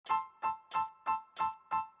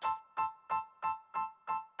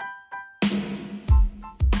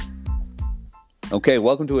Okay,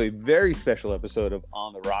 welcome to a very special episode of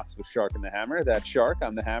On the Rocks with Shark and the Hammer. That's Shark,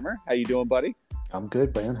 I'm the Hammer. How you doing, buddy? I'm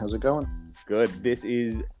good, man. How's it going? Good. This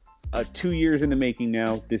is 2 years in the making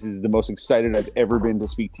now. This is the most excited I've ever been to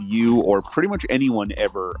speak to you or pretty much anyone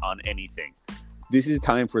ever on anything. This is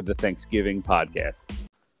time for the Thanksgiving podcast.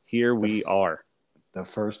 Here we are. The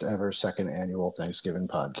first ever second annual Thanksgiving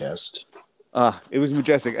podcast. It was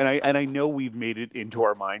majestic, and I know we've made it into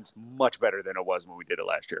our minds much better than it was when we did it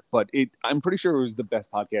last year. But I'm pretty sure it was the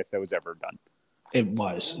best podcast that was ever done. It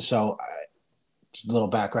was. So, a little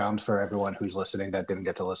background for everyone who's listening that didn't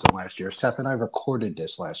get to listen last year. Seth and I recorded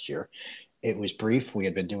this last year. It was brief. We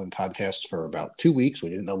had been doing podcasts for about 2 weeks. We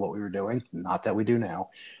didn't know what we were doing. Not that we do now.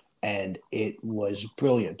 And it was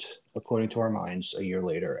brilliant, according to our minds, a year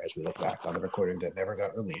later, as we look back on the recording that never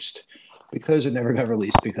got released. Because it never got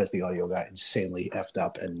released because the audio got insanely effed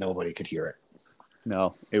up and nobody could hear it.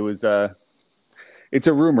 No, it was it's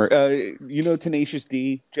a rumor. Tenacious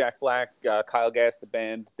D, Jack Black, Kyle Gass, the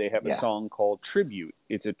band, they have a song called Tribute.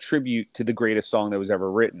 It's a tribute to the greatest song that was ever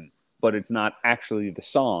written, but it's not actually the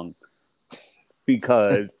song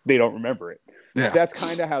because they don't remember it. Yeah. That's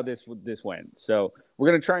kind of how this went. So we're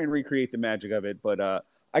going to try and recreate the magic of it, but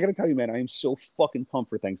I got to tell you, man, I am so fucking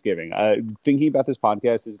pumped for Thanksgiving. Thinking about this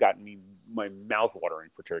podcast has gotten me my mouth watering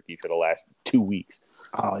for turkey for the last 2 weeks.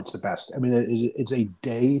 Oh, it's the best. I mean, it's a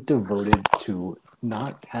day devoted to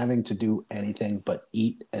not having to do anything but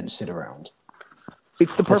eat and sit around.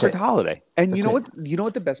 It's the perfect holiday. And you know what? You know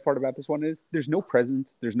what the best part about this one is? There's no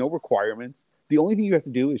presents. There's no requirements. The only thing you have to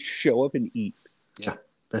do is show up and eat. Yeah,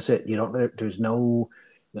 that's it. There's no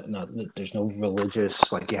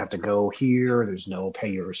religious, like you have to go here. There's no pay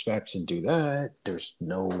your respects and do that. There's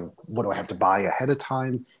no, what do I have to buy ahead of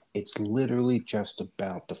time? It's literally just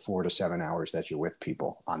about the 4 to 7 hours that you're with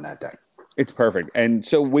people on that day. It's perfect. And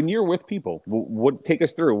so when you're with people, what take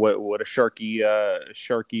us through what a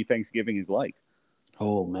Sharky Thanksgiving is like?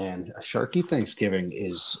 Oh man, a Sharky Thanksgiving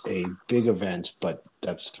is a big event, but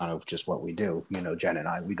that's kind of just what we do. Jen and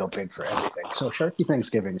I, we go big for everything. So Sharky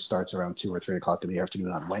Thanksgiving starts around 2 or 3 o'clock in the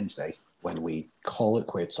afternoon on Wednesday when we call it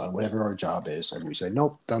quits on whatever our job is. And we say,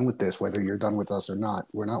 nope, done with this, whether you're done with us or not.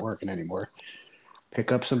 We're not working anymore.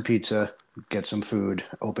 Pick up some pizza, get some food,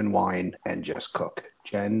 open wine, and just cook.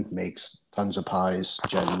 Jen makes tons of pies.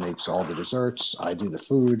 Jen makes all the desserts. I do the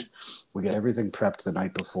food. We get everything prepped the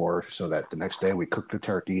night before so that the next day we cook the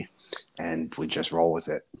turkey and we just roll with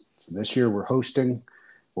it. So this year we're hosting.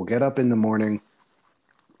 We'll get up in the morning,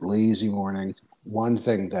 lazy morning. One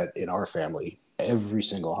thing that in our family, every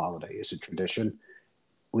single holiday is a tradition.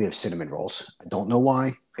 We have cinnamon rolls. I don't know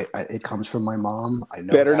why. It comes from my mom. I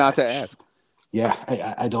know better not to ask. Yeah,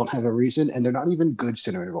 I don't have a reason. And they're not even good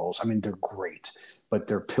cinnamon rolls. I mean, they're great, but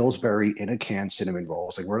they're Pillsbury in a can cinnamon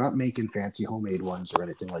rolls. Like, we're not making fancy homemade ones or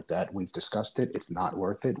anything like that. We've discussed it. It's not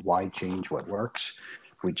worth it. Why change what works?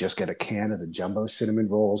 We just get a can of the jumbo cinnamon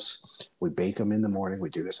rolls. We bake them in the morning. We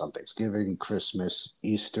do this on Thanksgiving, Christmas,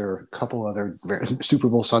 Easter, a couple other. Super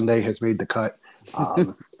Bowl Sunday has made the cut.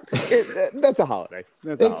 That's a holiday.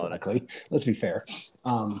 That's a holiday. Let's be fair.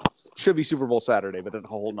 Should be Super Bowl Saturday, but that's a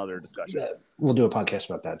whole nother discussion. We'll do a podcast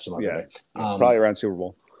about that some other day. Probably around Super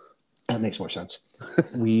Bowl. That makes more sense.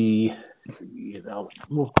 We'll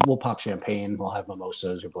pop champagne. We'll have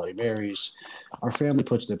mimosas or Bloody Marys. Our family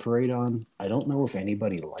puts the parade on. I don't know if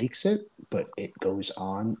anybody likes it, but it goes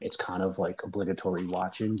on. It's kind of like obligatory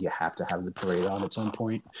watching. You have to have the parade on at some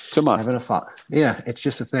point. It's a must. Yeah, it's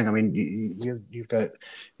just a thing. I mean, you've got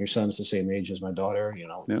your son's the same age as my daughter.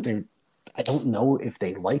 I don't know if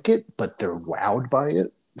they like it, but they're wowed by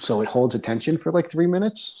it. So it holds attention for like 3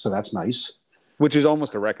 minutes. So that's nice. Which is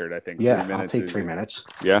almost a record, I think. Yeah, I'll take 3 minutes.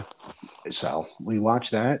 Yeah. So we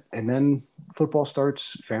watch that. And then football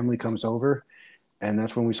starts. Family comes over. And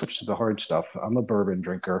that's when we switch to the hard stuff. I'm a bourbon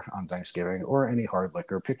drinker on Thanksgiving or any hard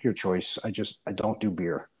liquor. Pick your choice. I don't do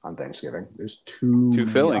beer on Thanksgiving. There's too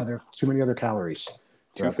many other calories.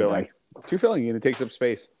 Too filling, and it takes up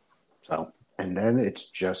space. So, and then it's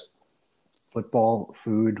just football,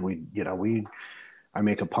 food. I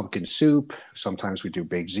make a pumpkin soup. Sometimes we do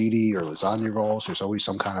baked ziti or lasagna rolls. There's always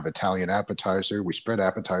some kind of Italian appetizer. We spread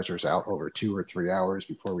appetizers out over 2 or 3 hours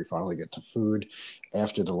before we finally get to food.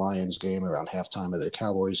 After the Lions game, around halftime of the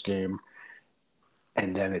Cowboys game.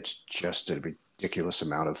 And then it's just a ridiculous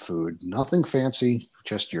amount of food. Nothing fancy,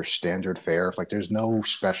 just your standard fare. Like, there's no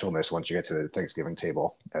specialness once you get to the Thanksgiving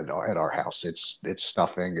table at our house. It's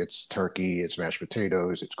stuffing, it's turkey, it's mashed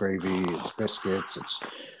potatoes, it's gravy, it's biscuits, it's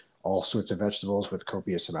all sorts of vegetables with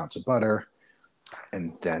copious amounts of butter,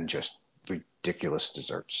 and then just ridiculous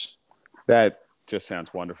desserts. That just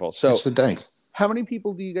sounds wonderful. So it's the day. How many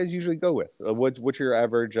people do you guys usually go with? What's your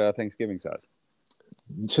average Thanksgiving size?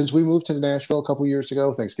 Since we moved to Nashville a couple years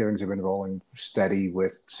ago, Thanksgivings have been rolling steady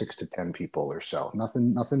with 6 to 10 people or so.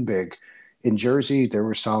 Nothing big. In Jersey, there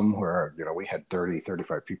were some where, we had 30,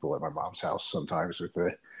 35 people at my mom's house sometimes with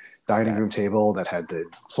the dining room table that had the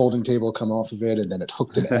folding table come off of it, and then it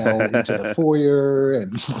hooked an L into the foyer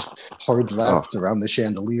and hard left around the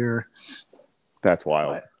chandelier. That's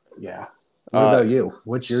wild. But, yeah. What about you?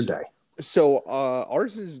 What's your day? So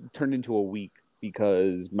ours has turned into a week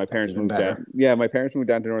because my parents moved down. Yeah, my parents moved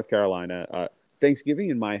down to North Carolina. Thanksgiving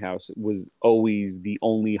in my house was always the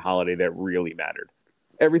only holiday that really mattered.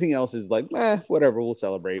 Everything else is like, whatever, we'll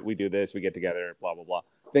celebrate. We do this, we get together, blah, blah, blah.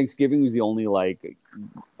 Thanksgiving was the only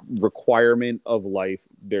requirement of life.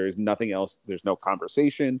 There's nothing else. There's no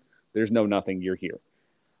conversation. There's no nothing. You're here.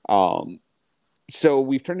 So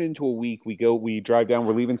we've turned it into a week. We drive down.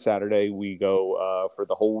 We're leaving Saturday. We go for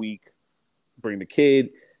the whole week. Bring the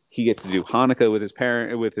kid. He gets to do Hanukkah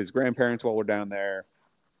with his grandparents while we're down there.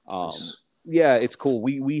 Nice. Yeah, it's cool.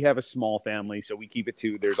 We have a small family, so we keep it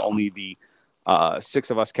to. There's only the 6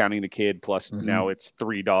 of us counting the kid, plus now it's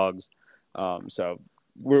 3 dogs. So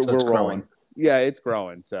we're rolling. Growing. Yeah, it's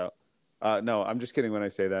growing. So no, I'm just kidding when I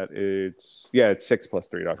say that. It's 6 plus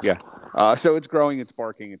 3 dogs. Yeah. So it's growing, it's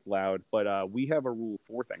barking, it's loud. But we have a rule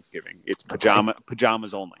for Thanksgiving. It's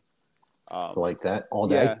pajamas only. Like that all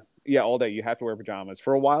day? Yeah, all day. You have to wear pajamas.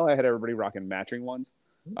 For a while, I had everybody rocking matching ones.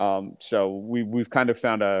 So we've kind of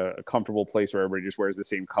found a comfortable place where everybody just wears the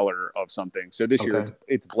same color of something. So this year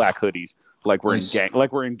it's black hoodies, like we're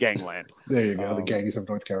in gangland. There you go, the gangs of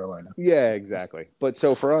North Carolina. Yeah, exactly. But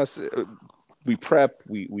so for us, we prep,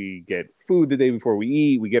 we get food the day before we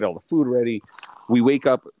eat, we get all the food ready. We wake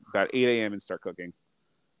up about 8 a.m. and start cooking.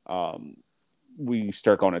 We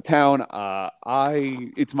start going to town.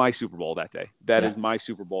 It's my Super Bowl that day. That is my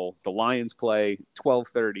Super Bowl. The Lions play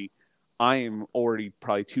 12:30. I am already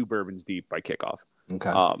probably 2 bourbons deep by kickoff.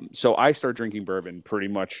 Okay. So I start drinking bourbon pretty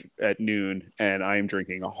much at noon, and I am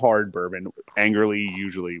drinking a hard bourbon, angrily,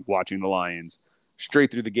 usually watching the Lions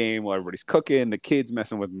straight through the game while everybody's cooking. The kids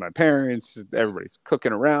messing with my parents. Everybody's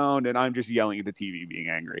cooking around, and I'm just yelling at the TV, being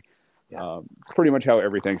angry. Yeah. Pretty much how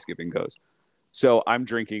every Thanksgiving goes. So I'm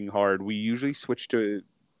drinking hard. We usually switch to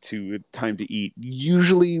time to eat,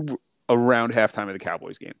 usually around halftime of the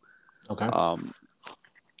Cowboys game. Okay.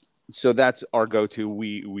 So that's our go-to.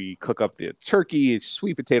 We cook up the turkey. It's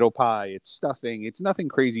sweet potato pie. It's stuffing. It's nothing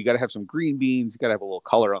crazy. You got to have some green beans. You got to have a little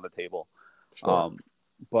color on the table. Sure.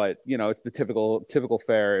 But it's the typical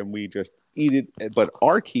fare, and we just eat it. But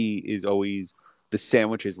our key is always the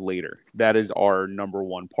sandwiches later. That is our number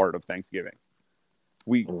one part of Thanksgiving.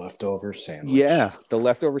 The leftover sandwich. Yeah, the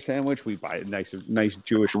leftover sandwich. We buy a nice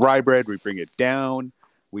Jewish rye bread. We bring it down.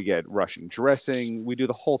 We get Russian dressing. We do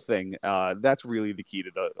the whole thing. That's really the key to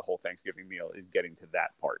the whole Thanksgiving meal, is getting to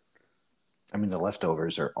that part. I mean, the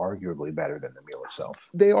leftovers are arguably better than the meal itself.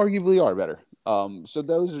 They arguably are better. So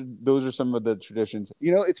those are some of the traditions.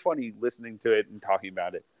 It's funny listening to it and talking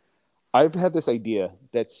about it. I've had this idea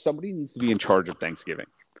that somebody needs to be in charge of Thanksgiving,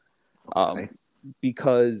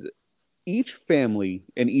 because each family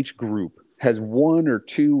and each group has 1 or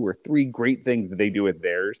 2 or 3 great things that they do with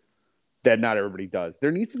theirs that not everybody does.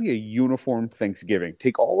 There needs to be a uniform Thanksgiving.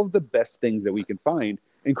 Take all of the best things that we can find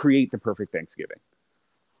and create the perfect Thanksgiving.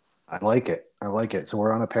 I like it. So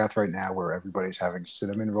we're on a path right now where everybody's having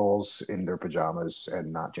cinnamon rolls in their pajamas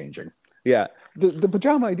and not changing. Yeah. The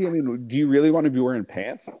pajama idea, I mean, do you really want to be wearing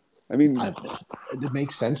pants? I mean, it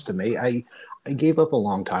makes sense to me. I gave up a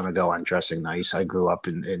long time ago on dressing nice. I grew up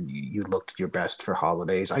and you looked your best for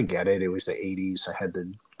holidays. I get it. It was the 80s. I had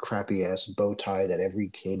the crappy ass bow tie that every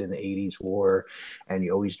kid in the 80s wore, and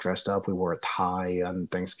you always dressed up. We wore a tie on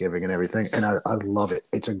Thanksgiving and everything, and I love it.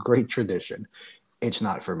 It's a great tradition. It's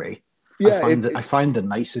not for me. Yeah, I find the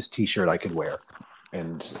nicest t-shirt I could wear,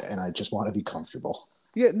 and I just want to be comfortable.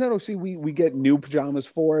 Yeah, no. See, we get new pajamas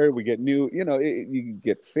for it. We get new, you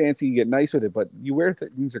get fancy, you get nice with it, but you wear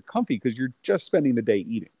things that are comfy because you're just spending the day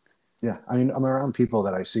eating. Yeah, I mean, I'm around people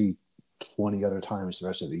that I see 20 other times the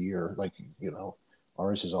rest of the year. Like,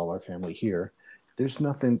 ours is all our family here. There's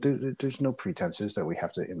nothing. There's no pretenses that we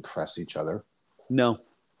have to impress each other. No,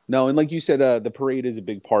 and like you said, the parade is a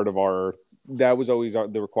big part of our. That was always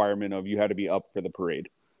the requirement of you had to be up for the parade.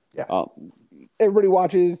 Yeah. Everybody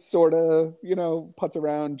watches, sort of, putts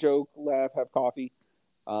around, joke, laugh, have coffee.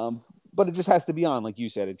 But it just has to be on, like you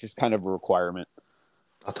said. It's just kind of a requirement.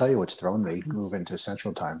 I'll tell you what's thrown me moving to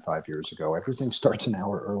Central Time 5 years ago. Everything starts an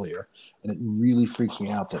hour earlier, and it really freaks me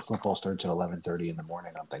out that football starts at 11:30 in the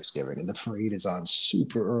morning on Thanksgiving, and the parade is on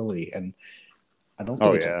super early. And I don't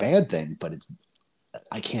think it's a bad thing, but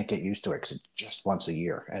I can't get used to it because it's just once a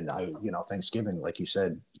year. And Thanksgiving, like you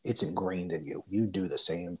said, it's ingrained in you. You do the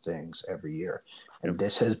same things every year, and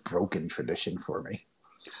this has broken tradition for me.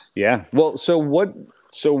 Yeah. Well, so what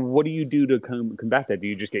do you do to combat that? Do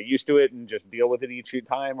you just get used to it and just deal with it each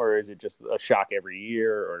time, or is it just a shock every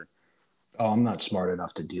year? Or Oh, I'm not smart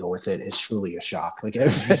enough to deal with it. It's truly a shock. Like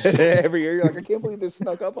every year, you're like, I can't believe this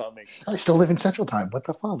snuck up on me. I still live in Central Time. What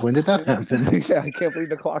the fuck? When did that happen? Yeah, I can't believe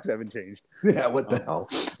the clocks haven't changed. Yeah, what the hell?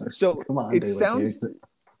 So Come on, it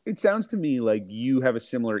sounds to me like you have a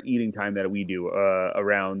similar eating time that we do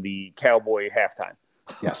around the Cowboy halftime.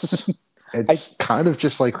 Yes, it's kind of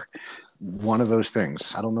just like one of those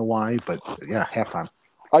things. I don't know why, but yeah, halftime.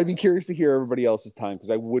 I'd be curious to hear everybody else's time because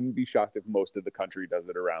I wouldn't be shocked if most of the country does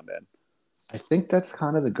it around then. I think that's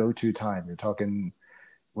kind of the go-to time. You're talking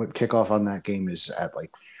what kickoff on that game is at like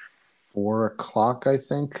 4 o'clock, I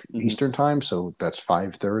think, Eastern time. So that's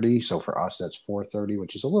 5:30. So for us, that's 4:30,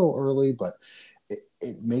 which is a little early, but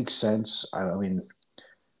it makes sense. I mean,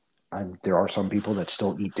 there are some people that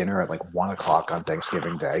still eat dinner at like 1 o'clock on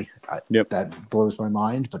Thanksgiving Day. That blows my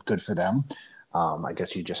mind, but good for them. I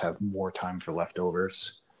guess you just have more time for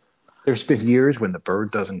leftovers. There's been years when the bird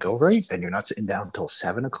doesn't go right and you're not sitting down until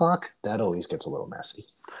 7 o'clock. That always gets a little messy.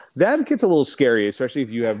 That gets a little scary, especially if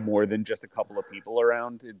you have more than just a couple of people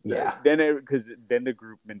around. Yeah. Because then the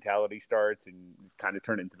group mentality starts and kind of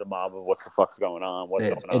turn into the mob of what the fuck's going on,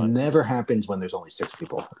 It never happens when there's only 6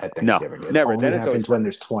 people at Thanksgiving. No, never. It happens when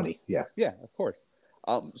there's 20. Yeah. Yeah, of course.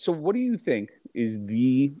 So what do you think is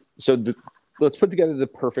let's put together the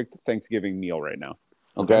perfect Thanksgiving meal right now.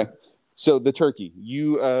 Okay. So the turkey,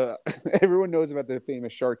 everyone knows about the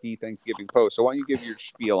famous Sharky Thanksgiving post. So why don't you give your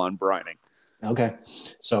spiel on brining? Okay.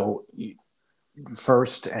 So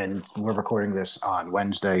first, and we're recording this on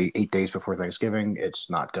Wednesday, 8 days before Thanksgiving.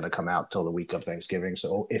 It's not going to come out till the week of Thanksgiving.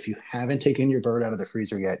 So if you haven't taken your bird out of the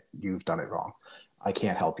freezer yet, you've done it wrong. I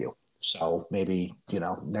can't help you. So maybe,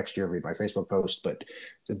 next year read my Facebook post, but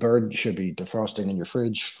the bird should be defrosting in your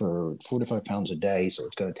fridge for 4 to 5 pounds a day. So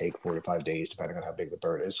it's going to take 4 to 5 days, depending on how big the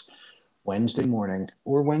bird is. Wednesday morning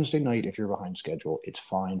or Wednesday night, if you're behind schedule, it's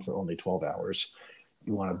fine for only 12 hours.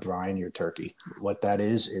 You want to brine your turkey. What that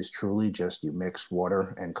is truly just you mix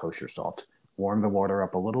water and kosher salt. Warm the water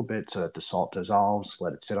up a little bit so that the salt dissolves.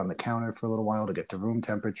 Let it sit on the counter for a little while to get to room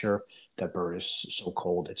temperature. That bird is so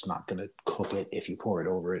cold, it's not going to cook it if you pour it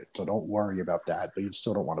over it. So don't worry about that, but you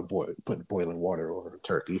still don't want to put boiling water over the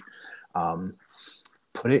turkey.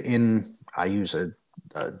 Put it in, I use a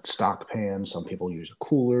stock pan. Some people use a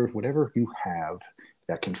cooler. Whatever you have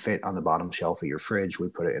that can fit on the bottom shelf of your fridge, we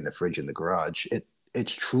put it in the fridge in the garage.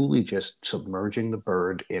 It's truly just submerging the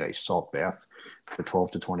bird in a salt bath for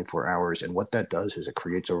 12 to 24 hours. And what that does is it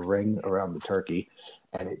creates a ring around the turkey,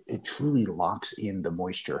 and it truly locks in the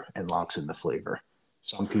moisture and locks in the flavor.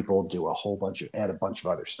 Some people do add a bunch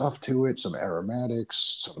of other stuff to it, some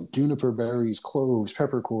aromatics, some juniper berries, cloves,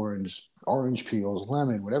 peppercorns, orange peels,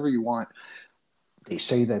 lemon, whatever you want. They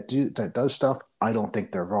say that does stuff. I don't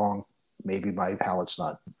think they're wrong. Maybe my palate's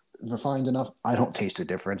not refined enough. I don't taste a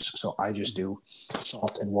difference, so I just do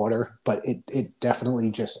salt and water. But it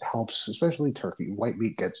definitely just helps, especially turkey. White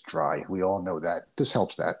meat gets dry. We all know that. This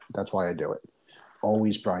helps that. That's why I do it.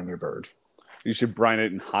 Always brine your bird. You should brine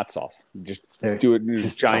it in hot sauce. Just do it in a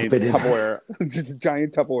giant Tupperware. Just a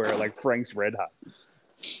giant Tupperware like Frank's Red Hot.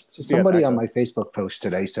 So somebody on my Facebook post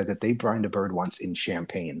today said that they brined a bird once in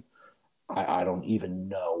champagne. I don't even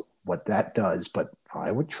know what that does, but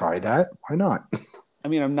I would try that. Why not? I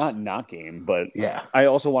mean, I'm not game, but yeah. I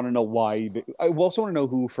also want to know why. I also want to know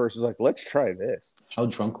who first was like, let's try this. How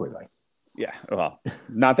drunk were they? Yeah, well,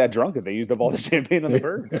 not that drunk if they used up all the champagne on the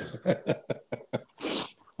bird.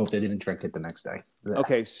 Hope they didn't drink it the next day.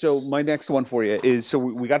 Okay, so my next one for you is, so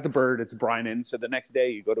we got the bird, it's brining. So the next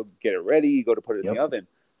day you go to get it ready, you go to put it in the oven.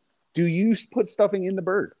 Do you put stuffing in the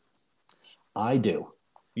bird? I do.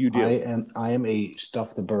 You do. I am a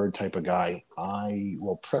stuff the bird type of guy. I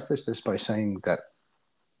will preface this by saying that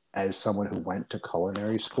as someone who went to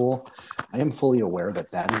culinary school, I am fully aware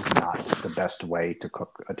that that is not the best way to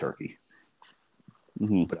cook a turkey.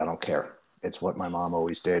 Mm-hmm. But I don't care. It's what my mom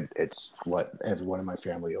always did. It's what everyone in my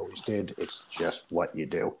family always did. It's just what you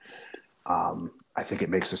do. I think it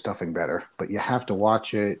makes the stuffing better, but you have to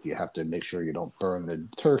watch it. You have to make sure you don't burn the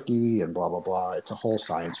turkey and blah, blah, blah. It's a whole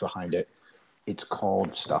science behind it. It's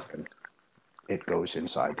called stuffing. It goes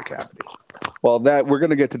inside the cavity. Well, we're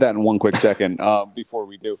going to get to that in one quick second before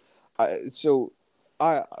we do.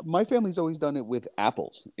 My family's always done it with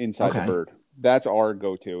apples inside the bird. That's our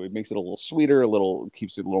go-to. It makes it a little sweeter,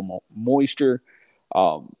 keeps it a little more moisture.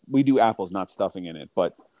 We do apples, not stuffing in it,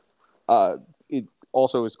 but it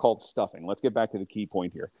also is called stuffing. Let's get back to the key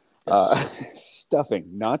point here. Yes. Stuffing,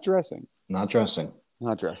 not dressing. Not dressing.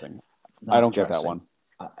 Not dressing. Not I don't get that dressing.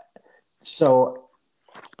 one. So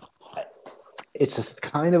it's a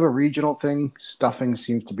kind of a regional thing. Stuffing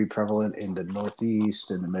seems to be prevalent in the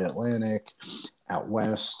Northeast, in the Mid-Atlantic, out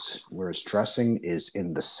west, whereas dressing is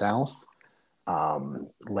in the South.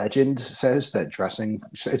 Legend says that dressing,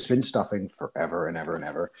 it's been stuffing forever and ever and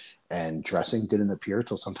ever, and dressing didn't appear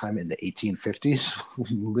until sometime in the 1850s,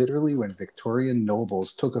 literally when Victorian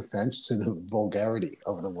nobles took offense to the vulgarity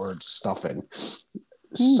of the word stuffing.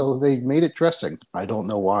 So they made it dressing. I don't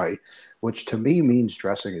know why, which to me means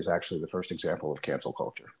dressing is actually the first example of cancel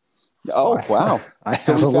culture. So Wow. I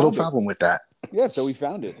have a little problem with that. Yeah, so we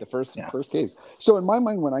found it, the first case. So in my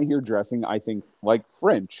mind, when I hear dressing, I think like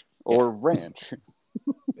French or ranch.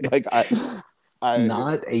 Like I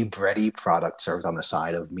not a bready product served on the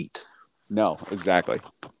side of meat. No, exactly.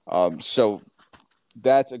 So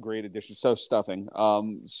that's a great addition. So stuffing.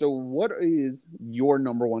 So what is your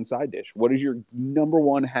number one side dish? What is your number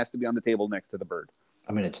one has to be on the table next to the bird?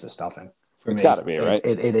 I mean, it's the stuffing. For it's me, got to be, right?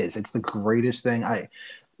 It is. It's the greatest thing.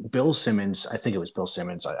 Bill Simmons, I think it was Bill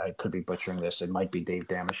Simmons. I could be butchering this. It might be Dave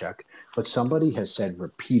Damashek. But somebody has said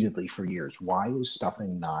repeatedly for years, why is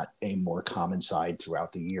stuffing not a more common side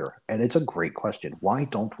throughout the year? And it's a great question. Why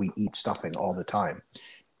don't we eat stuffing all the time?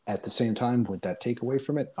 At the same time, would that take away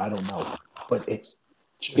from it? I don't know. But it's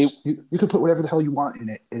just, you can put whatever the hell you want in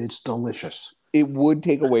it, and it's delicious. It would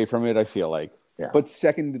take away from it, I feel like. Yeah. But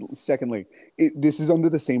secondly, this is under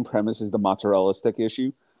the same premise as the mozzarella stick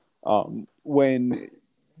issue. When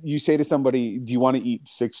you say to somebody, do you want to eat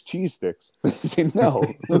 6 cheese sticks? They say no.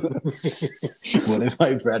 What if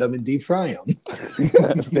I bread them and deep fry them?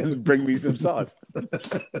 Then bring me some sauce.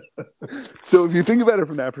 So if you think about it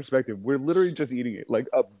from that perspective, we're literally just eating it like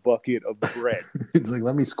a bucket of bread. It's like,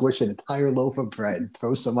 let me squish an entire loaf of bread,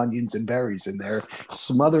 throw some onions and berries in there,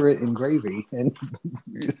 smother it in gravy, and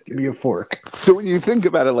just give me a fork. So when you think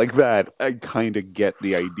about it like that, I kind of get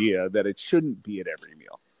the idea that it shouldn't be at every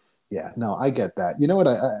meal. Yeah, no, I get that. You know what?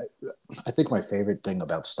 I think my favorite thing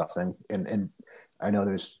about stuffing, and I know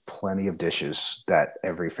there's plenty of dishes that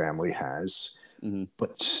every family has,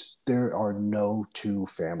 but there are no two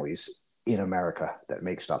families in America that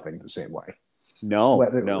make stuffing the same way. No.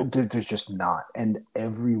 There's just not. And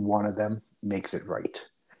every one of them makes it right.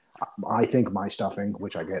 I think my stuffing,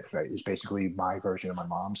 which I get is basically my version of my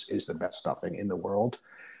mom's, is the best stuffing in the world.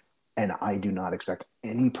 And I do not expect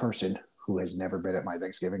any person who has never been at my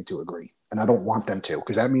Thanksgiving to agree. And I don't want them to,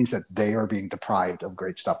 because that means that they are being deprived of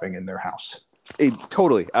great stuffing in their house.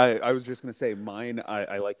 Totally. I was just going to say mine,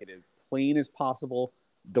 I like it as plain as possible.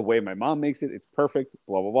 The way my mom makes it, it's perfect,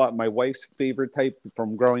 blah, blah, blah. My wife's favorite type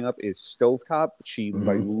from growing up is stovetop. She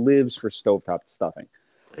lives for stovetop stuffing.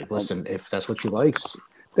 Listen, if that's what she likes.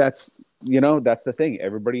 That's the thing.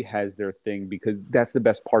 Everybody has their thing because that's the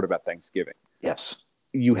best part about Thanksgiving. Yes.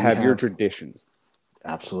 You have your traditions.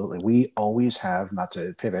 Absolutely. We always have, not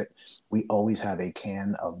to pivot, we always have a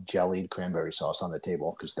can of jellied cranberry sauce on the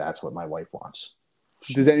table because that's what my wife wants.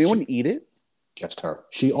 Does anyone eat it? Just her.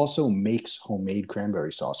 She also makes homemade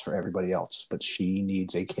cranberry sauce for everybody else, but she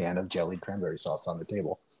needs a can of jellied cranberry sauce on the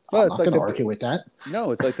table. Well, I'm not going to argue with that. No,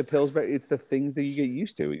 it's like the Pillsbury. It's the things that you get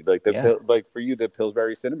used to, like like for you, the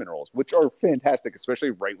Pillsbury cinnamon rolls, which are fantastic, especially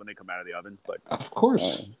right when they come out of the oven. But of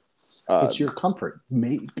course. It's your comfort.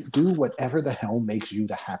 Do whatever the hell makes you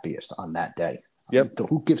the happiest on that day. Yep.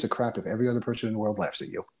 Who gives a crap if every other person in the world laughs at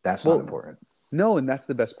you? That's not important. No, and that's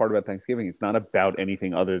the best part about Thanksgiving. It's not about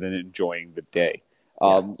anything other than enjoying the day.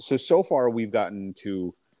 So far, we've gotten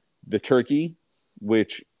to the turkey,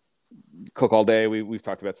 which cook all day. We've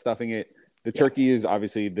talked about stuffing it. The turkey is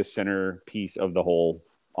obviously the centerpiece of the whole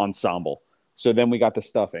ensemble. So then we got the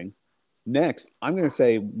stuffing. Next, I'm going to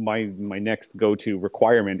say my next go-to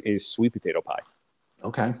requirement is sweet potato pie.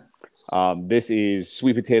 Okay. This is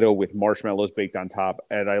sweet potato with marshmallows baked on top,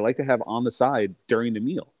 and I like to have on the side during the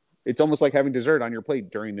meal. It's almost like having dessert on your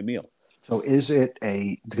plate during the meal. So is it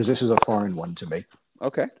because this is a foreign one to me.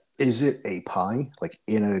 Okay. Is it a pie, like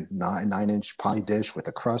in a 9-inch pie dish with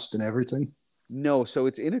a crust and everything? No, so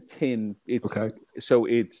it's in a tin. So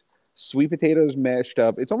it's sweet potatoes mashed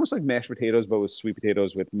up. It's almost like mashed potatoes, but with sweet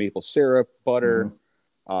potatoes with maple syrup, butter,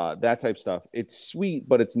 that type of stuff. It's sweet,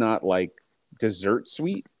 but it's not like dessert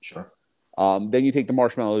sweet. Sure. Then you take the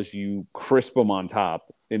marshmallows, you crisp them on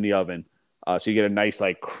top in the oven. So you get a nice,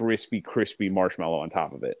 like, crispy marshmallow on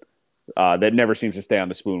top of it. That never seems to stay on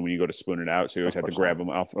the spoon when you go to spoon it out. So you always have to grab them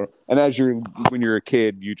off. And when you're a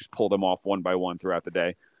kid, you just pull them off one by one throughout the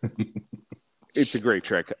day. It's a great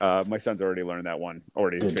trick. My son's already learned that one.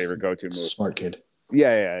 Already his favorite go-to move. Smart kid.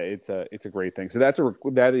 Yeah. It's a great thing. So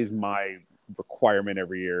that is my requirement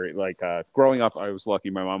every year. Like growing up, I was lucky.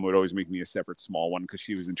 My mom would always make me a separate small one because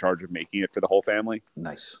she was in charge of making it for the whole family.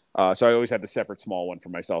 Nice. So I always had the separate small one for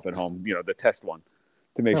myself at home. The test one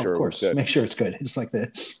to make sure of it was course, good. make sure it's good. It's like the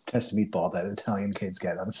test meatball that Italian kids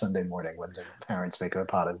get on a Sunday morning when their parents make a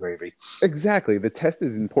pot of gravy. Exactly. The test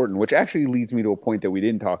is important, which actually leads me to a point that we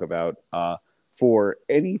didn't talk about. For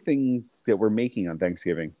anything that we're making on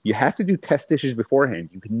Thanksgiving, you have to do test dishes beforehand.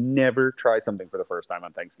 You can never try something for the first time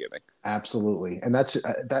on Thanksgiving. Absolutely, and that's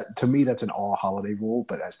that to me. That's an all holiday rule.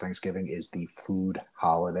 But as Thanksgiving is the food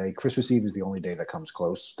holiday, Christmas Eve is the only day that comes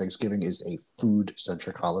close. Thanksgiving is a food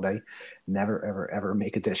centric holiday. Never, ever, ever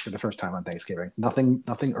make a dish for the first time on Thanksgiving.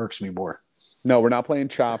 Nothing irks me more. No, we're not playing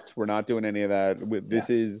Chopped. We're not doing any of that.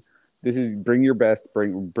 This is bring your best,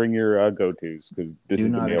 bring your go-tos, because this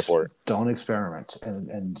is the meal for it. Don't experiment,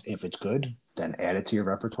 and if it's good, then add it to your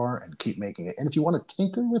repertoire and keep making it. And if you want to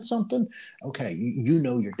tinker with something, okay, you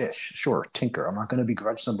know your dish. Sure, tinker. I'm not going to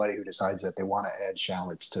begrudge somebody who decides that they want to add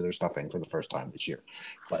shallots to their stuffing for the first time this year.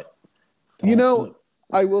 But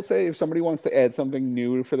I will say, if somebody wants to add something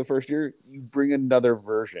new for the first year, you bring another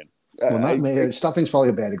version. Well, stuffing's probably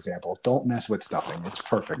a bad example. Don't mess with stuffing. It's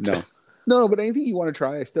perfect. No, but anything you want to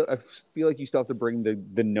try, I feel like you still have to bring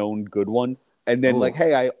the known good one, and then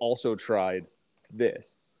hey, I also tried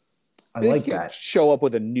this. I like that. Show up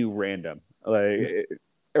with a new random. Like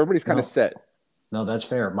everybody's kind of set. No, that's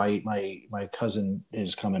fair. My cousin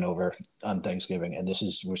is coming over on Thanksgiving, and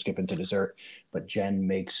we're skipping to dessert. But Jen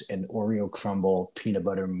makes an Oreo crumble peanut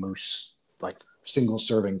butter mousse, like single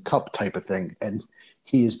serving cup type of thing, and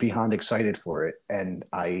he is beyond excited for it. And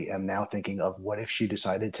I am now thinking of what if she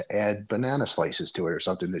decided to add banana slices to it or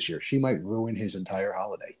something this year. She might ruin his entire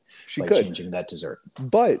holiday by changing that dessert.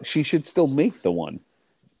 But she should still make the one.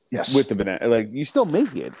 Yes. With the banana. Like, you still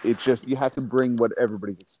make it. It's just you have to bring what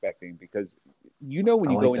everybody's expecting, because when you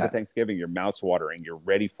go into Thanksgiving, your mouth's watering, you're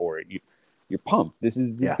ready for it. You're pumped. This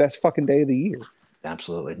is the best fucking day of the year.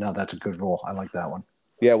 Absolutely. No, that's a good rule. I like that one.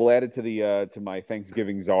 Yeah, we'll add it to the to my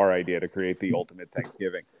Thanksgiving czar idea to create the ultimate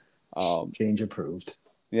Thanksgiving. Change approved.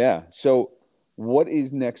 Yeah. So what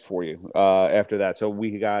is next for you after that? So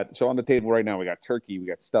on the table right now, we got turkey, we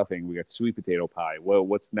got stuffing, we got sweet potato pie. Well,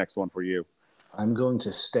 what's next one for you? I'm going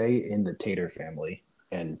to stay in the tater family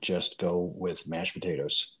and just go with mashed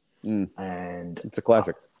potatoes. And it's a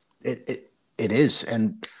classic. It is.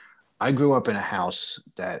 And I grew up in a house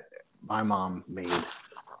that my mom made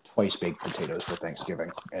twice baked potatoes for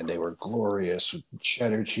Thanksgiving, and they were glorious with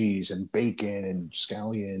cheddar cheese and bacon and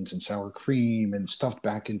scallions and sour cream and stuffed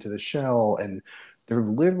back into the shell. And they're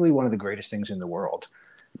literally one of the greatest things in the world.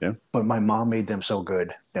 Yeah. But my mom made them so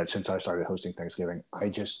good that since I started hosting Thanksgiving, I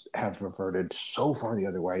just have reverted so far the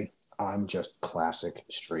other way. I'm just classic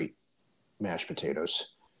straight mashed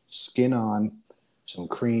potatoes. Skin on, some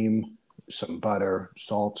cream, some butter,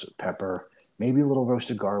 salt, pepper, maybe a little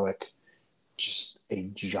roasted garlic. Just a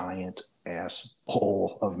giant ass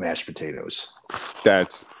bowl of mashed potatoes.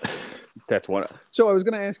 That's one. So I was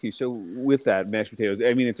going to ask you, so with that mashed potatoes,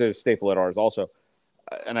 I mean, it's a staple at ours also.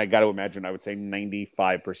 And I got to imagine, I would say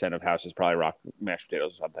 95% of houses probably rock mashed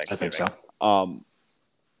potatoes on Thanksgiving. I think so.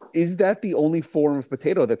 Is that the only form of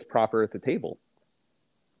potato that's proper at the table?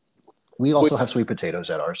 We also have sweet potatoes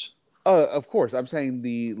at ours. Of course. I'm saying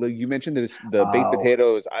you mentioned the baked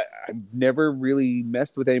potatoes. I've never really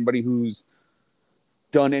messed with anybody who's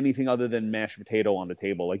done anything other than mashed potato on the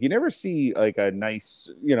table. Like, you never see like a nice,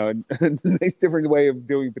 a nice different way of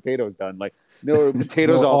doing potatoes done. Like, no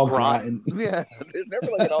potatoes all gratin. Yeah, there's never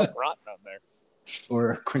like an all gratin on there.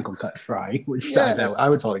 Or a crinkle cut fry, which I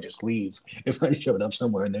would probably just leave if I showed up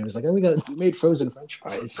somewhere and they was like, "Oh, we made frozen French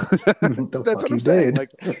fries." That's what I'm saying.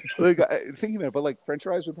 Like thinking about it, but like French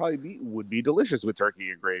fries would be delicious with turkey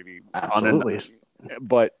and gravy. Absolutely.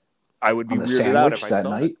 But I would be weirded out if I that saw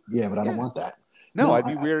night. That. Yeah, but I don't want that. No, I'd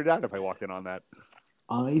be weirded out if I walked in on that.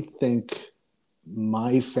 I think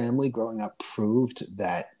my family growing up proved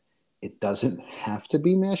that it doesn't have to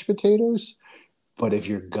be mashed potatoes. But if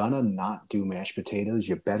you're gonna not do mashed potatoes,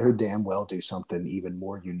 you better damn well do something even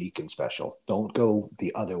more unique and special. Don't go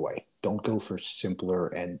the other way. Don't go for simpler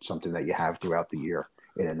and something that you have throughout the year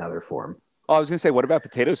in another form. Oh, I was gonna say, what about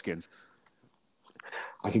potato skins?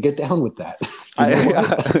 I could get down with that.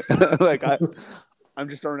 I'm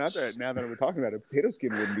just throwing out there now that we're talking about it. Potato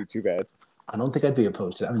skin wouldn't be too bad. I don't think I'd be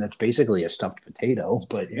opposed to that. I mean, that's basically a stuffed potato,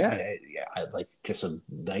 but I'd like just a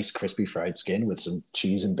nice crispy fried skin with some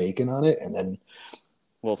cheese and bacon on it, and then a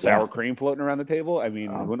little sour cream floating around the table. I mean,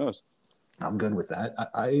 who knows? I'm good with that.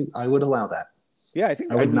 I would allow that. Yeah, I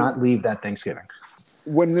think I would not leave that Thanksgiving.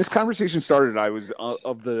 When this conversation started, I was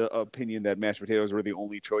of the opinion that mashed potatoes were the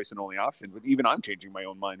only choice and only option. But even I'm changing my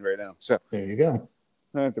own mind right now. So there you go.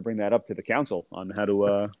 I have to bring that up to the council on how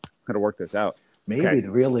to work this out. Maybe okay.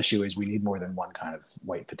 The real issue is we need more than one kind of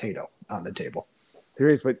white potato on the table. There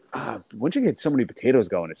is, but once you get so many potatoes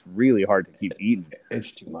going, it's really hard to keep eating.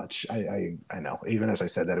 It's too much. I know. Even as I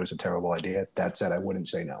said that it was a terrible idea, that said, I wouldn't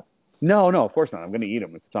say no. No, of course not. I'm going to eat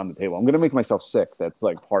them if it's on the table. I'm going to make myself sick. That's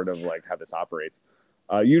like part of like how this operates.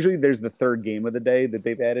 Usually there's the third game of the day that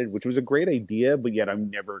they've added, which was a great idea, but yet I'm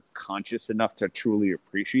never conscious enough to truly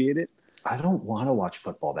appreciate it. I don't want to watch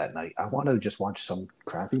football that night. I want to just watch some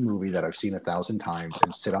crappy movie that I've seen 1,000 times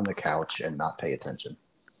and sit on the couch and not pay attention.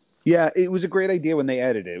 Yeah, it was a great idea when they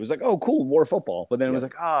added it. It was like, oh, cool, more football. But then it was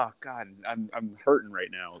like, oh, God, I'm hurting right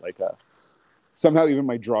now. Like somehow even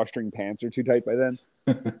my drawstring pants are too tight by then.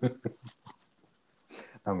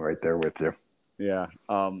 I'm right there with you. Yeah.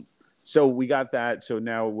 So we got that. So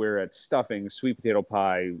now we're at stuffing, sweet potato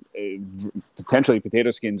pie, potentially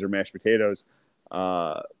potato skins or mashed potatoes.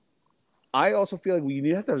 I also feel like we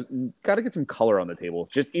got to get some color on the table.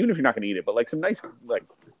 Just even if you're not going to eat it, but like some nice like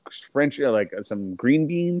French, like some green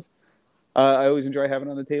beans. I always enjoy having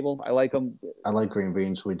on the table. I like them. I like green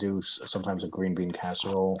beans. We do sometimes a green bean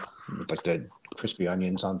casserole with like the crispy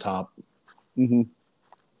onions on top. Mm-hmm.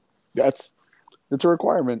 It's a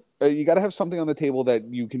requirement. You got to have something on the table that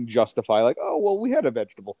you can justify. Like, oh, well, we had a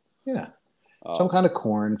vegetable. Yeah. Some kind of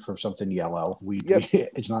corn for something yellow.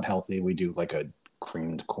 It's not healthy. We do like a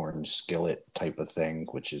creamed corn skillet type of thing,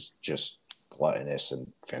 which is just gluttonous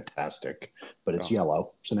and fantastic, but it's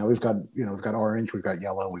yellow. So now we've got orange, we've got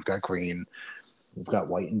yellow, we've got green, we've got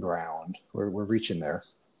white and brown. We're reaching there.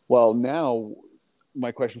 Well, now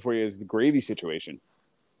my question for you is the gravy situation.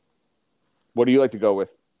 What do you like to go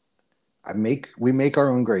with? We make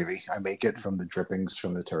our own gravy. I make it from the drippings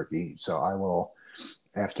from the turkey. So I will,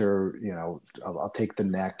 after, I'll take the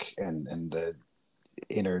neck and the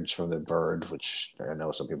innards from the bird, which I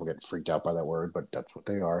know some people get freaked out by that word, but that's what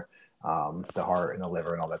they are. The heart and the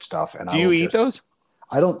liver and all that stuff. And do you eat those?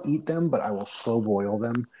 I don't eat them, but I will slow boil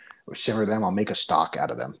them or simmer them. I'll make a stock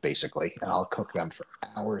out of them basically, and I'll cook them for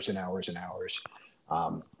hours and hours and hours.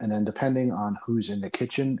 And then depending on who's in the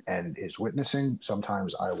kitchen and is witnessing,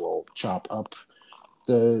 sometimes I will chop up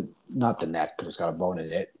not the neck because it's got a bone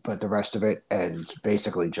in it, but the rest of it, and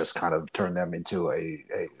basically just kind of turn them into a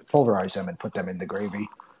pulverize them and put them in the gravy.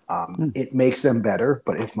 It makes them better,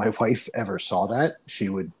 but if my wife ever saw that, she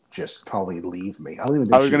would just probably leave me. I don't even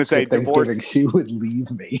think I was going to say Thanksgiving. She would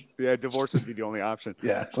leave me. Yeah, divorce would be the only option.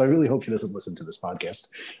 Yeah, so I really hope she doesn't listen to this podcast.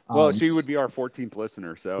 Well, she would be our 14th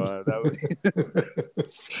listener, so that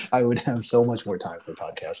would. I would have so much more time for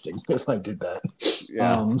podcasting if I did that.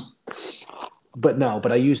 Yeah.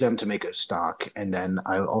 But I use them to make a stock, and then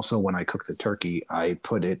I also, when I cook the turkey, I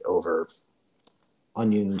put it over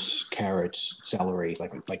onions, carrots, celery,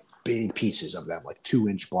 like big pieces of them, like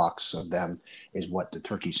 2-inch blocks of them is what the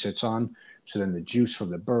turkey sits on. So then the juice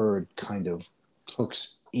from the bird kind of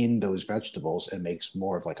cooks in those vegetables and makes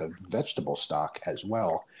more of like a vegetable stock as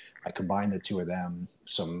well. I combine the two of them,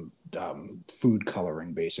 some food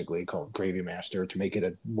coloring basically called Gravy Master to make it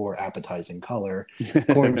a more appetizing color,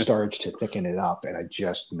 cornstarch to thicken it up, and I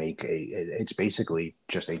just make it's basically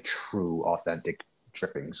just a true authentic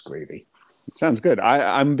drippings gravy. Sounds good.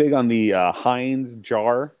 I'm big on the Heinz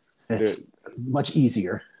jar. It's much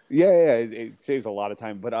easier. Yeah, it saves a lot of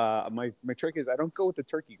time. But my trick is I don't go with the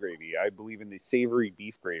turkey gravy. I believe in the savory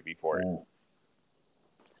beef gravy for it.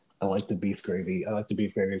 I like the beef gravy. I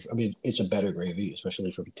mean, it's a better gravy,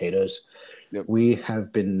 especially for potatoes. Yep. We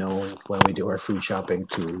have been known when we do our food shopping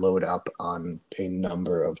to load up on a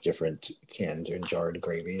number of different canned and jarred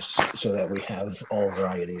gravies so that we have all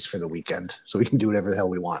varieties for the weekend. So we can do whatever the hell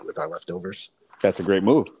we want with our leftovers. That's a great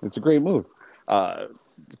move. It's a great move.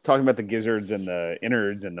 Talking about the gizzards and the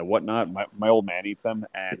innards and the whatnot, my old man eats them,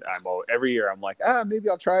 and every year I'm like, maybe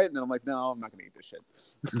I'll try it, and then I'm like, no, I'm not gonna eat this shit.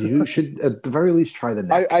 You should at the very least try the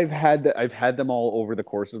neck. I've had them all over the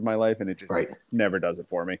course of my life, and it just never does it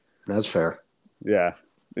for me. That's fair. Yeah,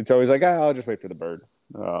 it's always like, I'll just wait for the bird.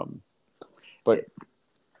 But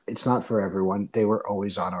it's not for everyone. They were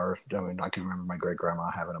always on I can remember my great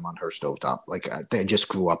grandma having them on her stovetop. Like they just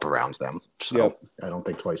grew up around them, so I don't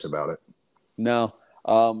think twice about it. No.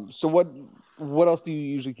 So what else do you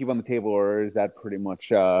usually keep on the table, or is that pretty much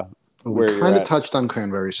we kind of touched on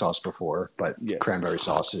cranberry sauce before, but cranberry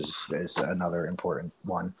sauce is another important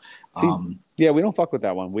one. Yeah, we don't fuck with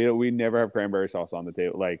that one. We never have cranberry sauce on the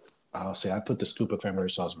table. Like, I put the scoop of cranberry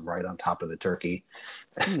sauce right on top of the turkey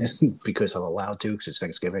because I'm allowed to, because it's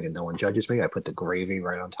Thanksgiving and no one judges me. I put the gravy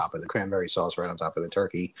right on top of the cranberry sauce, right on top of the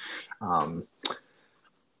turkey.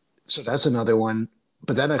 So that's another one.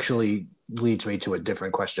 But that actually leads me to a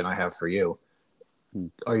different question I have for you.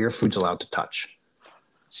 Are your foods allowed to touch?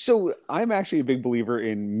 So I'm actually a big believer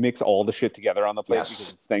in mix all the shit together on the plate because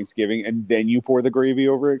Yes. it's Thanksgiving, and then you pour the gravy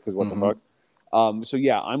over it. Because what the Mm-hmm. fuck? So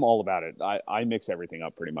yeah, I'm all about it. I mix everything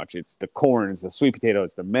up pretty much. It's the corn, it's the sweet potato,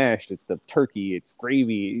 it's the mashed, it's the turkey, it's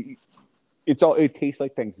gravy. It's all. It tastes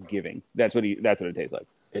like Thanksgiving. That's what it tastes like.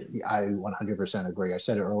 I 100% agree. I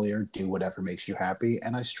said it earlier, do whatever makes you happy.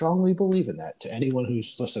 And I strongly believe in that to anyone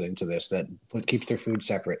who's listening to this that keeps their food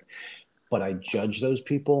separate. But I judge those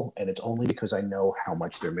people, and it's only because I know how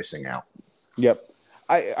much they're missing out. Yep.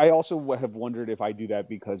 I also have wondered if I do that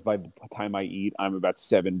because by the time I eat, I'm about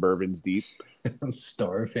 7 bourbons deep. I'm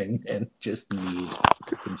starving and just need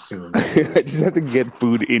to consume. I just have to get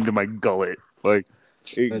food into my gullet. Like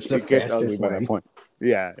That's the it gets ugly fastest by way. that point.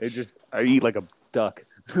 Yeah, I eat like a duck.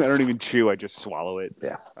 I don't even chew. I just swallow it.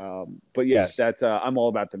 Yeah. But yeah, that's I'm all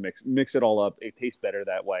about the mix it all up. It tastes better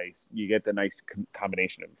that way. You get the nice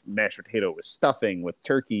combination of mashed potato with stuffing with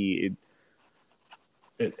turkey.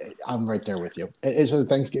 I'm right there with you. It's a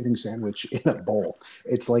Thanksgiving sandwich in a bowl.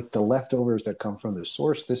 It's like the leftovers that come from the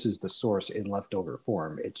source. This is the source in leftover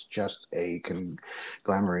form. It's just a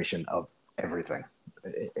conglomeration of everything.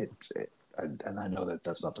 And I know that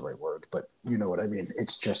that's not the right word, but you know what I mean.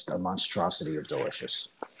 It's just a monstrosity of delicious.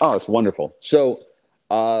 Oh, it's wonderful. So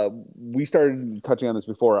we started touching on this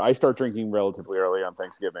before. I start drinking relatively early on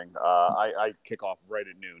Thanksgiving. I kick off right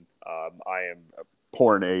at noon. I am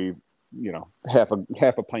pouring half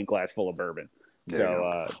a pint glass full of bourbon.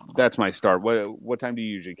 So that's my start. What time do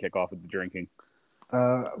you usually kick off with the drinking?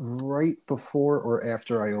 Right before or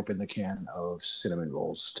after I open the can of cinnamon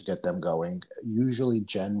rolls to get them going. Usually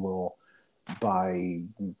Jen will buy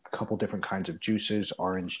a couple different kinds of juices,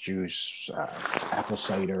 orange juice, apple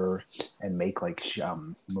cider, and make like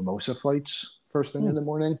mimosa flights first thing in the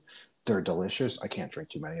morning. They're delicious. I can't drink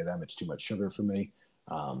too many of them. It's too much sugar for me.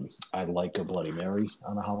 I like a Bloody Mary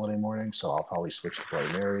on a holiday morning, so I'll probably switch to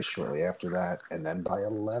Bloody Marys shortly after that. And then by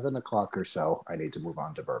 11 o'clock or so, I need to move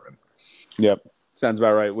on to bourbon. Yep. Sounds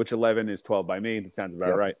about right. Which 11 is 12 by me. That sounds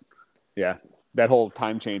about right. Yeah. That whole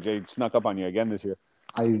time change, they snuck up on you again this year.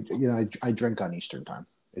 I drink on Eastern time.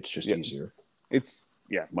 It's just easier. It's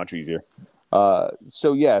much easier.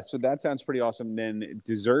 So that sounds pretty awesome. Then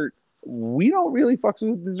dessert, we don't really fuck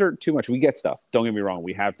with dessert too much. We get stuff. Don't get me wrong.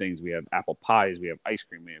 We have things. We have apple pies. We have ice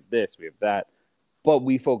cream. We have this. We have that. But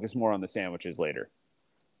we focus more on the sandwiches later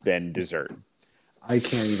than dessert. I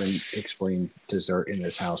can't even explain dessert in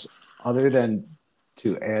this house other than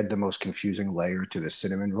to add the most confusing layer to the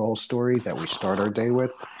cinnamon roll story that we start our day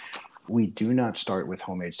with. We do not start with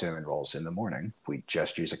homemade cinnamon rolls in the morning. We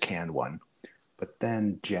just use a canned one. But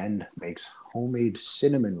then Jen makes homemade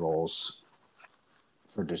cinnamon rolls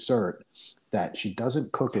for dessert that she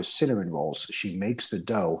doesn't cook as cinnamon rolls. She makes the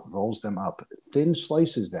dough, rolls them up, thin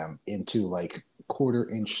slices them into like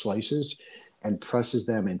 1/4-inch slices, and presses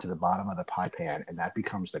them into the bottom of the pie pan, and that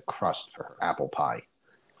becomes the crust for her apple pie.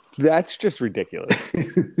 That's just ridiculous.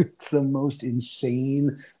 It's the most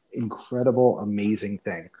insane, incredible, amazing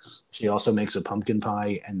thing. She also makes a pumpkin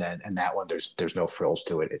pie, and that one there's no frills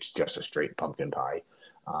to it. It's just a straight pumpkin pie.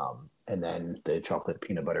 And then the chocolate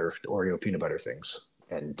peanut butter, Oreo peanut butter things.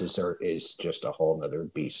 And dessert is just a whole nother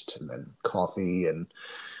beast. And then coffee and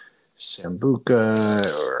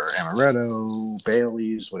Sambuca or Amaretto,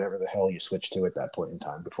 Bailey's, whatever the hell you switch to at that point in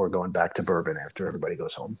time before going back to bourbon after everybody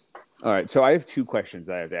goes home. All right. So I have 2 questions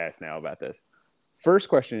I have to ask now about this. First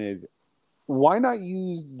question is, why not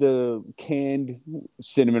use the canned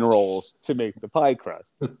cinnamon rolls to make the pie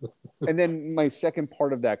crust? And then my second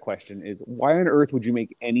part of that question is, why on earth would you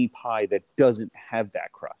make any pie that doesn't have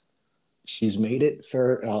that crust? She's made it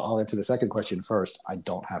for, I'll answer the second question first. I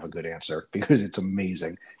don't have a good answer because it's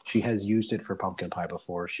amazing. She has used it for pumpkin pie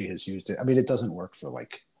before. She has used it. I mean, it doesn't work for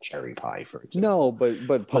like cherry pie, for example. No,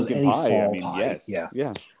 but pumpkin pie, I mean, pie, yes.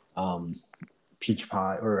 Yeah. Peach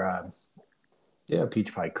pie or,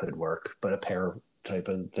 peach pie could work, but a pear type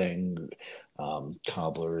of thing,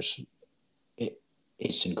 cobblers,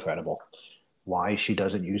 it's incredible. Why she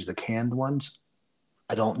doesn't use the canned ones,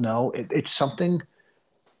 I don't know. It's something.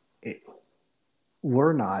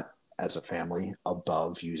 We're not, as a family,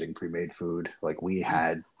 above using pre-made food. Like we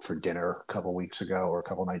had for dinner a couple weeks ago or a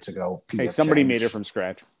couple nights ago. Hey, somebody made it from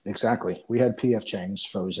scratch. Exactly. We had P.F. Chang's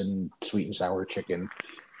frozen sweet and sour chicken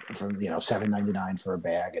from $7.99 for a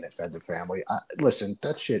bag, and it fed the family. Listen,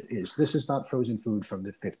 this is not frozen food from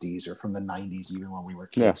the 50s or from the 90s, even when we were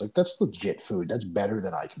kids. Yeah. Like that's legit food. That's better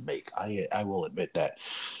than I can make. I will admit that.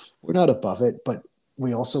 We're not above it, but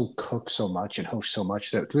we also cook so much and host so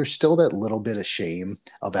much that there's still that little bit of shame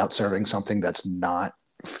about serving something that's not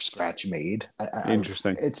scratch made.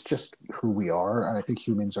 Interesting. It's just who we are, and I think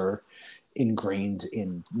humans are ingrained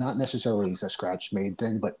in not necessarily the scratch made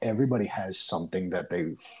thing, but everybody has something that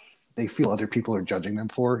they feel other people are judging them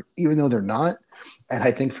for, even though they're not. And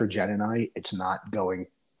I think for Jen and I, it's not going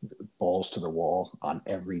balls to the wall on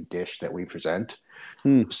every dish that we present.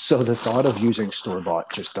 So the thought of using store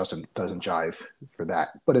bought just doesn't jive for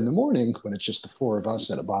that. But in the morning, when it's just the four of us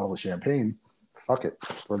and a bottle of champagne, fuck it,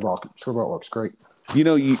 store bought works great. You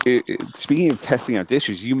know, speaking of testing out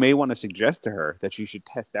dishes, you may want to suggest to her that she should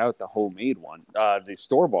test out the homemade one, the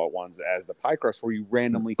store bought ones, as the pie crust for you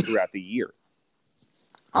randomly throughout the year.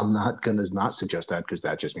 I'm not gonna not suggest that because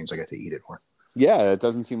that just means I get to eat it more. Yeah, it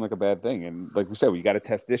doesn't seem like a bad thing. And like we said, we got to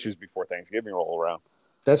test dishes before Thanksgiving roll around.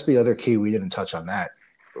 That's the other key. We didn't touch on that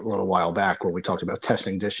a little while back when we talked about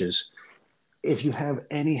testing dishes. If you have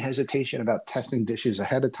any hesitation about testing dishes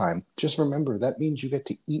ahead of time, just remember that means you get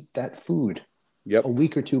to eat that food a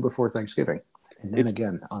week or two before Thanksgiving. And then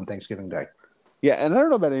again on Thanksgiving Day. Yeah, and I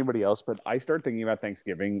don't know about anybody else, but I start thinking about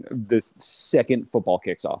Thanksgiving the second football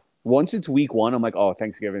kicks off. Once it's week 1, I'm like, oh,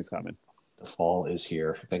 Thanksgiving's coming. The fall is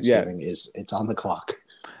here. Thanksgiving it's on the clock.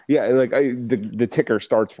 Yeah, like the ticker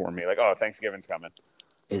starts for me. Like, oh, Thanksgiving's coming.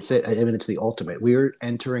 It's the ultimate. We're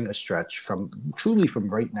entering a stretch from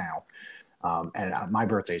right now. And my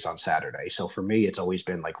birthday's on Saturday. So for me, it's always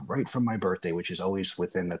been like right from my birthday, which is always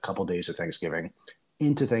within a couple days of Thanksgiving,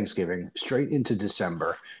 into Thanksgiving, straight into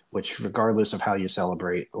December, which regardless of how you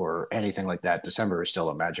celebrate or anything like that, December is still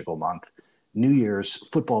a magical month. New Year's,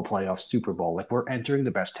 football playoffs, Super Bowl. Like we're entering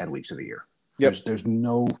the best 10 weeks of the year. Yep. There's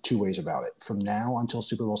no two ways about it. From now until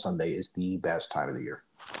Super Bowl Sunday is the best time of the year.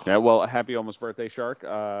 Yeah, well, happy almost birthday, Shark.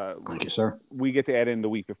 Thank you, sir. We get to add in the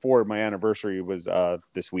week before. My anniversary was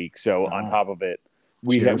this week, so on top of it,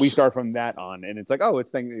 we start from that on, and it's like, oh,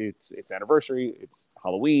 it's anniversary, it's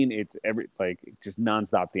Halloween, it's just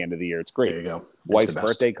nonstop the end of the year. It's great. There you go. Wife's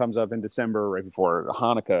birthday comes up in December, right before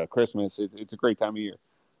Hanukkah, Christmas. It's a great time of year.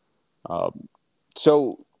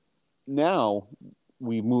 So now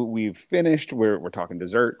we've finished. We're talking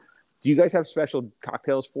dessert. Do you guys have special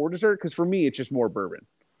cocktails for dessert? Because for me, it's just more bourbon.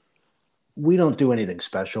 We don't do anything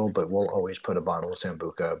special, but we'll always put a bottle of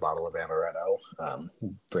Sambuca, a bottle of Amaretto,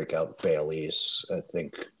 break out Bailey's. I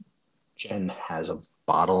think Jen has a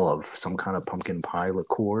bottle of some kind of pumpkin pie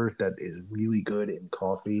liqueur that is really good in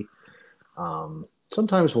coffee.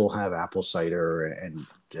 Sometimes we'll have apple cider and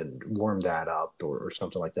warm that up or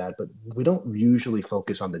something like that. But we don't usually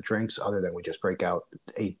focus on the drinks other than we just break out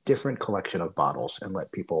a different collection of bottles and let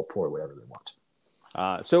people pour whatever they want.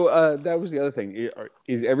 So that was the other thing.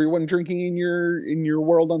 Is everyone drinking in your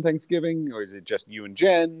world on Thanksgiving, or is it just you and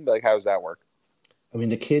Jen? Like, how does that work? I mean,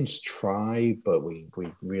 the kids try, but we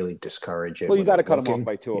really discourage it. Well, you got to cut them off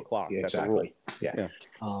by 2:00. Yeah, exactly. Yeah.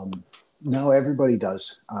 No, everybody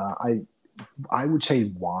does. I would say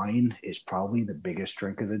wine is probably the biggest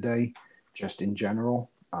drink of the day, just in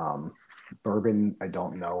general. Bourbon, I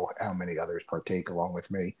don't know how many others partake along with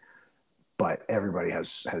me, but everybody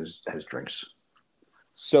has drinks.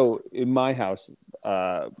 So in my house,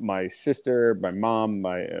 my sister, my mom,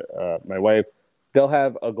 my wife, they'll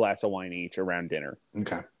have a glass of wine each around dinner.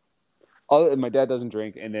 Okay. My dad doesn't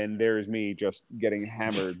drink, and then there's me just getting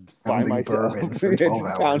hammered by myself,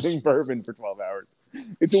 pounding bourbon for 12 hours.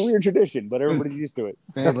 It's a weird tradition, but everybody's used to it.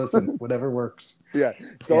 So. Hey, listen, whatever works. Yeah,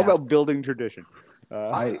 it's all about building tradition.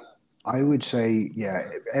 I would say,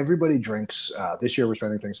 everybody drinks. This year we're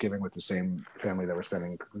spending Thanksgiving with the same family that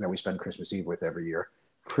we spend Christmas Eve with every year.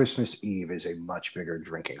 Christmas Eve is a much bigger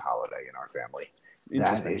drinking holiday in our family.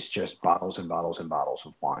 That is just bottles and bottles and bottles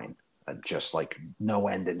of wine. Just like no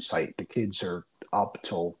end in sight. The kids are up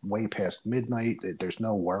till way past midnight. There's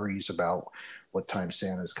no worries about what time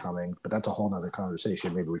Santa's coming, but that's a whole nother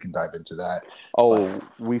conversation. Maybe we can dive into that.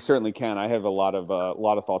 We certainly can. I have a lot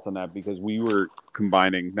of thoughts on that because we were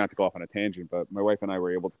combining, not to go off on a tangent, but my wife and I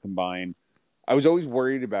were able to combine. I was always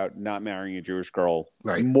worried about not marrying a Jewish girl,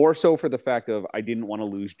 right? More so for the fact of I didn't want to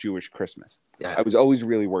lose Jewish Christmas. Yeah. I was always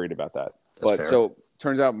really worried about that. That's fair. So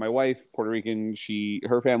turns out my wife, Puerto Rican,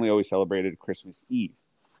 her family always celebrated Christmas Eve.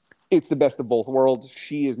 It's the best of both worlds.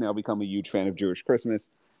 She has now become a huge fan of Jewish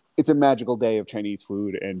Christmas. It's a magical day of Chinese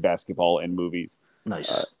food and basketball and movies.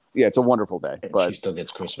 Nice. It's a wonderful day. And but she still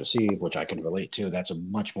gets Christmas Eve, which I can relate to. That's a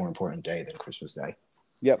much more important day than Christmas Day.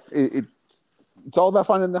 Yep. It's all about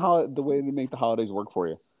finding the way to make the holidays work for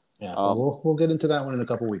you. Yeah, we'll get into that one in a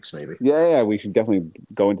couple weeks, maybe. Yeah, we should definitely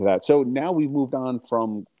go into that. So now we've moved on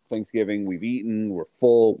from Thanksgiving. We've eaten. We're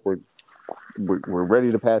full. We're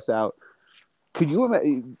ready to pass out. Could you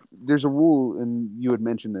imagine? There's a rule, and you had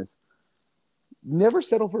mentioned this. Never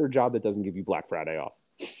settle for a job that doesn't give you Black Friday off.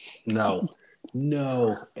 No,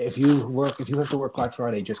 No. If you have to work Black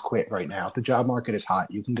Friday, just quit right now. The job market is hot.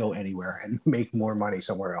 You can go anywhere and make more money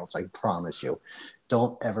somewhere else. I promise you.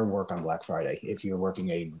 Don't ever work on Black Friday if you're working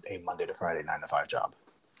a Monday to Friday 9 to 5 job.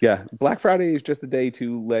 Yeah, Black Friday is just a day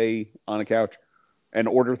to lay on a couch and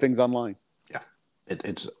order things online. Yeah,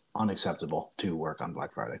 it's unacceptable to work on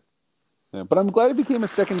Black Friday. Yeah, but I'm glad it became a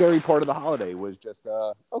secondary part of the holiday. Was just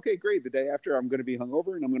okay, great. The day after, I'm going to be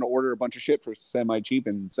hungover and I'm going to order a bunch of shit for semi cheap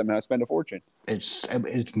and somehow spend a fortune. It's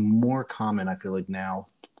more common, I feel like, now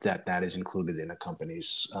that is included in a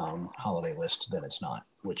company's holiday list than it's not,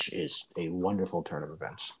 which is a wonderful turn of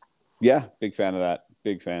events. Yeah, big fan of that.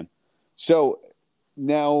 Big fan. So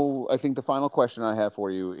now I think the final question I have for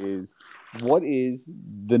you is, what is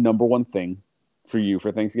the number one thing for you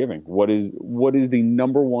for Thanksgiving? What is the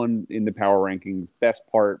number one in the power rankings? Best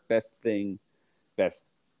part, best thing, best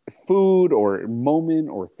food or moment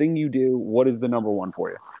or thing you do? What is the number one for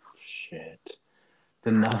you? Shit.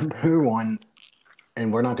 The number one,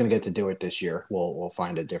 and we're not going to get to do it this year. We'll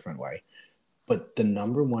find a different way. But the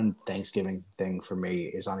number one Thanksgiving thing for me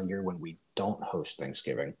is on a year when we don't host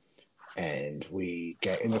Thanksgiving. And we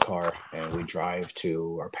get in the car and we drive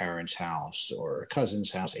to our parents' house or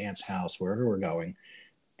cousin's house, aunt's house, wherever we're going.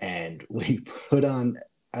 And we put on,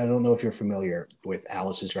 I don't know if you're familiar with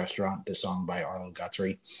Alice's Restaurant, the song by Arlo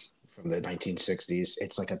Guthrie from the 1960s.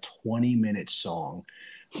 It's like a 20-minute song.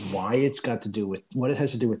 Why it's got to do with, what it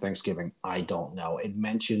has to do with Thanksgiving, I don't know. It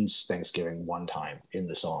mentions Thanksgiving one time in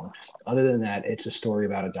the song. Other than that, it's a story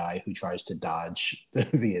about a guy who tries to dodge the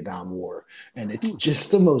Vietnam War. And it's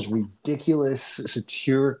just the most ridiculous,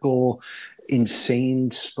 satirical,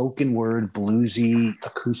 insane, spoken word, bluesy,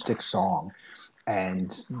 acoustic song. And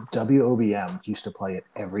WOBM used to play it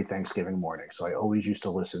every Thanksgiving morning. So I always used to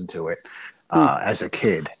listen to it as a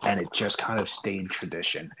kid. And it just kind of stayed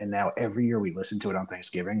tradition. And now every year we listen to it on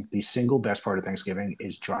Thanksgiving. The single best part of Thanksgiving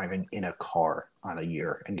is driving in a car on a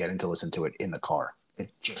year and getting to listen to it in the car. It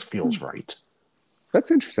just feels right. That's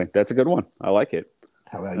interesting. That's a good one. I like it.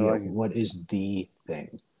 How about you? What is the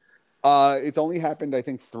thing? It's only happened, I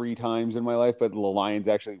think, 3 times in my life, but the Lions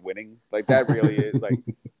actually winning. Like, that really is like,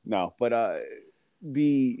 no. But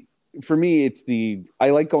for me, it's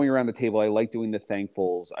I like going around the table. I like doing the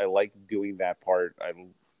thankfuls. I like doing that part.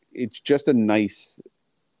 It's just a nice,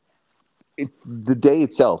 the day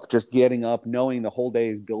itself, just getting up, knowing the whole day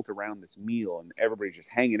is built around this meal and everybody's just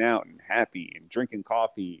hanging out and happy and drinking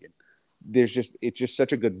coffee. And it's just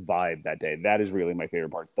such a good vibe that day. That is really my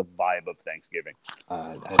favorite part. It's the vibe of Thanksgiving.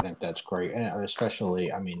 I think that's great. And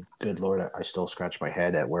especially, I mean, good Lord, I still scratch my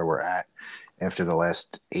head at where we're at after the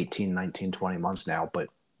last 18, 19, 20 months now. But,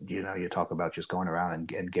 you know, you talk about just going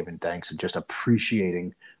around and giving thanks and just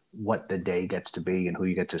appreciating what the day gets to be and who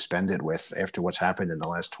you get to spend it with after what's happened in the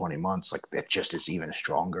last 20 months. Like, it just is even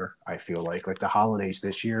stronger, I feel like. Like, the holidays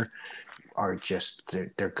this year are just,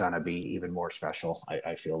 they're going to be even more special,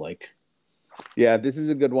 I feel like. Yeah, this is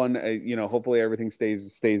a good one. Hopefully everything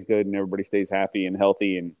stays good and everybody stays happy and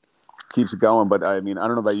healthy and keeps it going. But I mean, I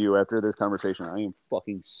don't know about you. After this conversation, I am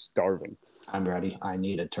fucking starving. I'm ready. I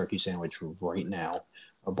need a turkey sandwich right now,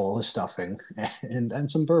 a bowl of stuffing,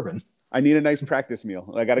 and some bourbon. I need a nice practice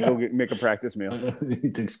meal. I got to go make a practice meal. I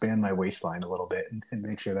need to expand my waistline a little bit and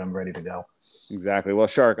make sure that I'm ready to go. Exactly. Well,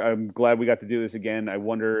 Shark, I'm glad we got to do this again. I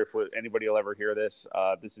wonder if anybody will ever hear this.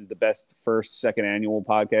 This is the best second annual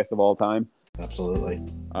podcast of all time. Absolutely.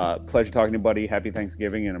 Pleasure talking to you, buddy. Happy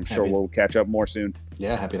Thanksgiving, and I'm sure we'll catch up more soon.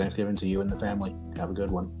 Yeah, happy Thanksgiving to you and the family. Have a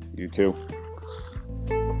good one. You too.